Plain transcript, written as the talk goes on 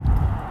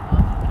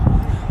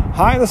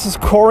Hi, this is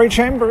Corey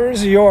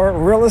Chambers, your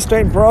real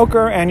estate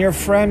broker and your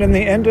friend in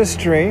the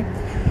industry.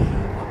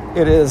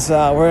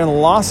 We're in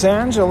Los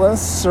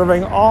Angeles,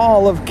 serving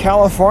all of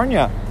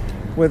California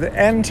with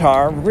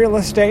Entar, real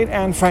estate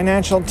and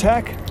financial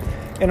tech.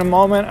 In a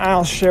moment,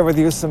 I'll share with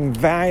you some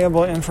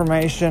valuable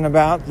information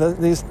about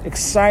these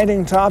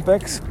exciting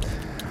topics.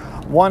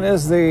 One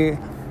is the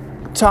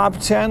top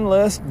 10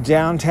 list,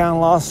 downtown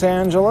Los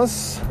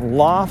Angeles.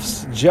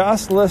 Lofts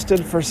just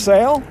listed for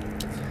sale.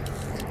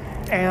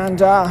 And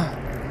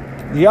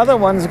the other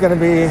one's going to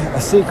be a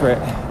secret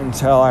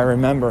until I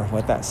remember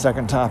what that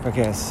second topic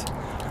is.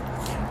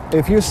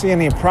 If you see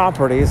any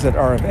properties that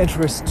are of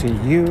interest to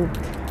you,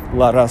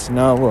 let us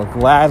know. We'll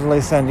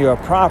gladly send you a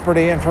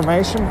property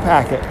information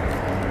packet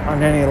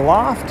on any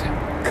loft,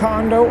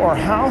 condo, or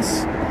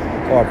house,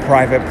 or a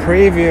private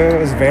preview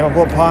is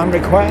available upon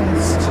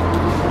request.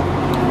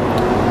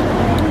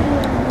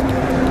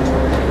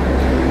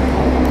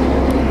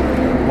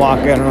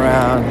 Walking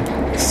around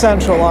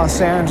central Los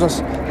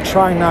Angeles,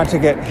 trying not to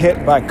get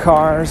hit by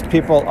cars.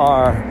 People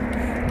are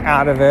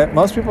out of it.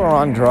 Most people are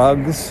on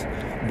drugs,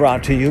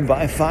 brought to you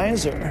by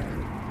Pfizer,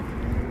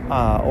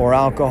 or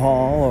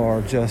alcohol,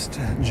 or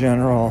just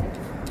general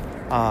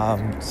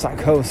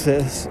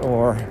psychosis,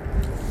 or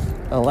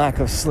a lack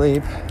of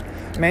sleep.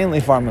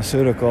 Mainly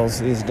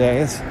pharmaceuticals these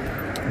days,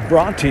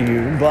 brought to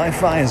you by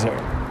Pfizer.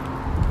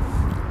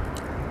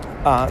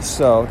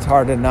 So it's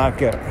hard to not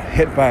get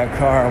hit by a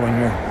car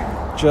when you're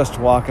just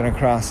walking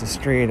across the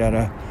street at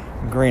a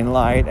green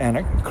light and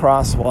a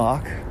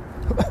crosswalk.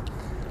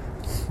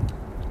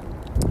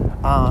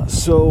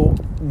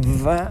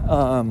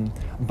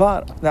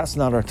 But that's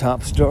not our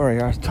top story.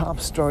 Our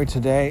top story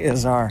today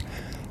is our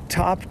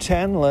top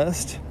 10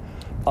 list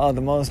of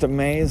the most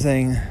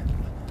amazing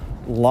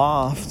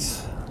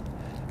lofts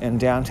in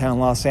downtown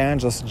Los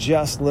Angeles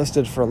just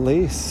listed for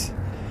lease.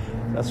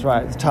 That's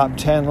right, the top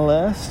 10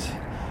 list.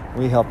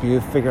 We help you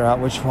figure out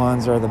which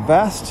ones are the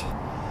best.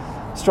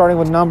 Starting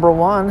with number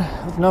one.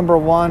 Number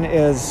one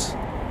is,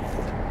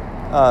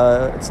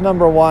 it's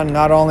number one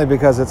not only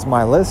because it's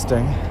my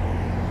listing,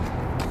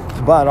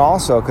 but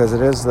also because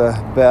it is the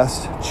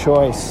best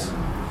choice.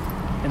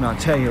 And I'll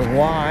tell you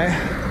why.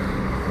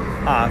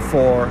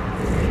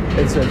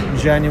 It's a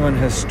genuine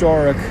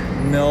historic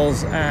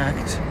Mills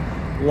Act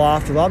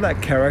loft with all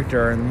that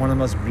character, and one of the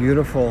most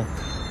beautiful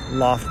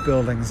loft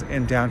buildings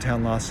in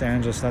downtown Los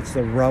Angeles. That's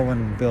the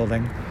Rowan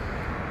building.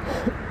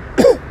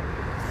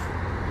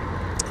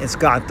 It's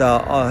got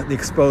the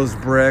exposed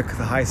brick,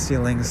 the high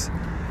ceilings,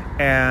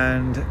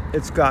 and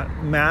it's got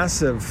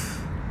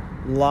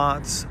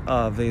lots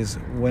of these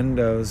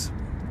windows,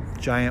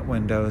 giant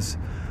windows,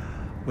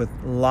 with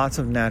lots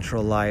of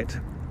natural light,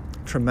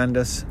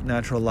 tremendous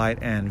natural light,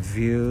 and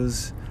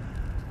views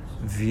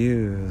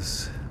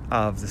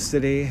of the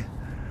city,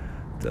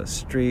 the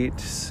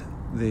streets,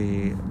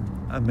 the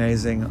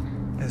amazing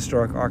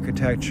historic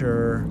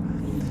architecture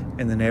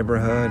in the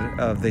neighborhood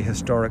of the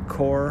historic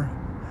core,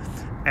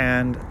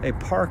 and a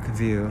park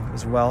view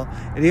as well.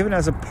 It even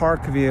has a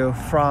park view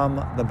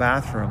from the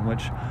bathroom,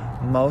 which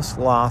most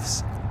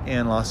lofts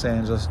in Los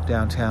Angeles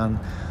downtown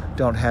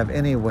don't have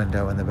any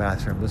window in the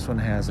bathroom. This one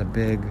has a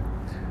big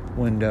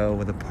window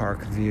with a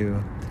park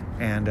view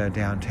and a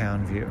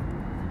downtown view.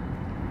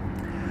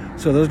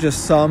 So those are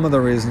just some of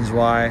the reasons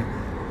why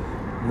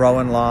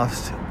Rowan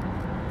Lofts,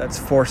 that's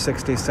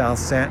 460 South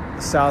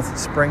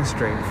Spring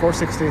Street.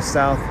 460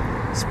 South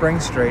Spring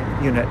Street,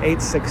 Unit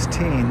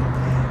 816,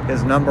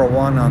 is number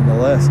one on the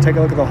list. Take a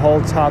look at the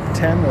whole top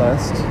 10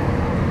 list,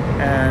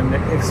 and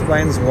it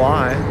explains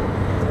why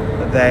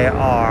they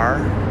are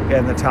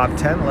in the top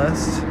 10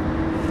 list.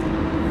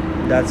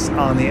 That's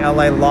on the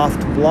LA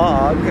Loft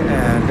blog,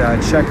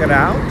 and check it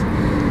out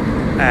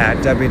at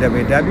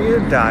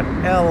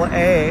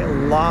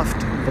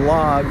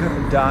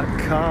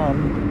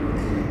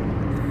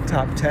www.laloftblog.com.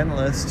 Top 10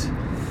 list.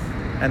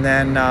 And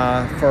then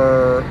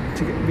to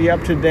be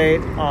up to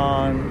date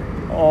on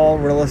all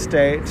real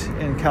estate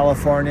in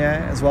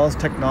California, as well as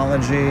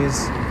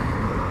technologies,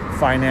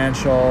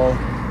 financial,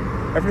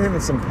 everything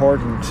that's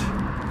important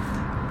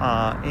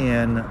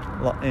in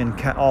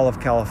all of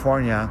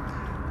California,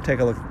 take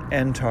a look at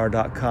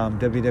entar.com,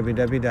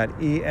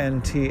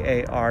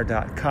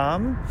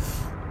 www.entar.com.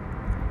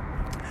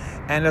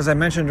 And as I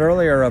mentioned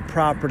earlier, a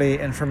property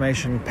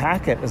information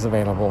packet is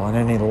available on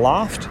any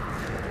loft,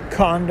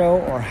 condo,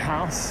 or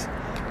house,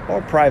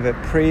 or private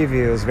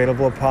preview is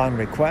available upon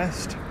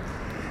request.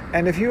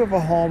 And if you have a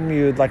home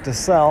you'd like to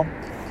sell,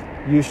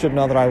 you should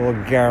know that I will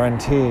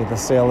guarantee the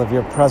sale of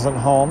your present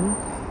home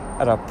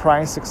at a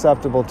price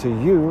acceptable to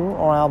you,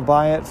 or I'll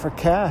buy it for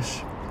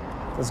cash.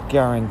 This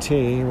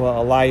guarantee will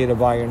allow you to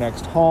buy your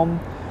next home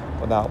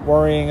without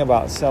worrying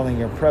about selling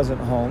your present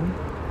home.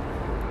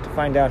 To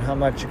find out how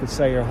much you could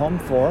sell your home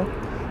for,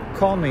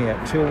 call me at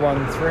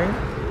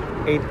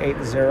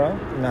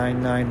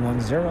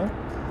 213-880-9910.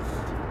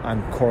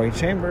 I'm Corey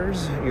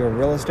Chambers, your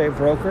real estate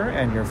broker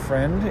and your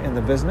friend in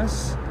the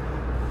business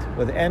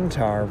with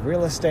Entar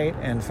Real Estate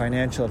and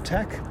Financial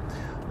Tech.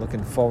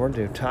 Looking forward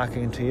to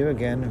talking to you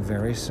again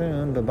very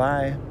soon.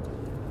 Bye-bye.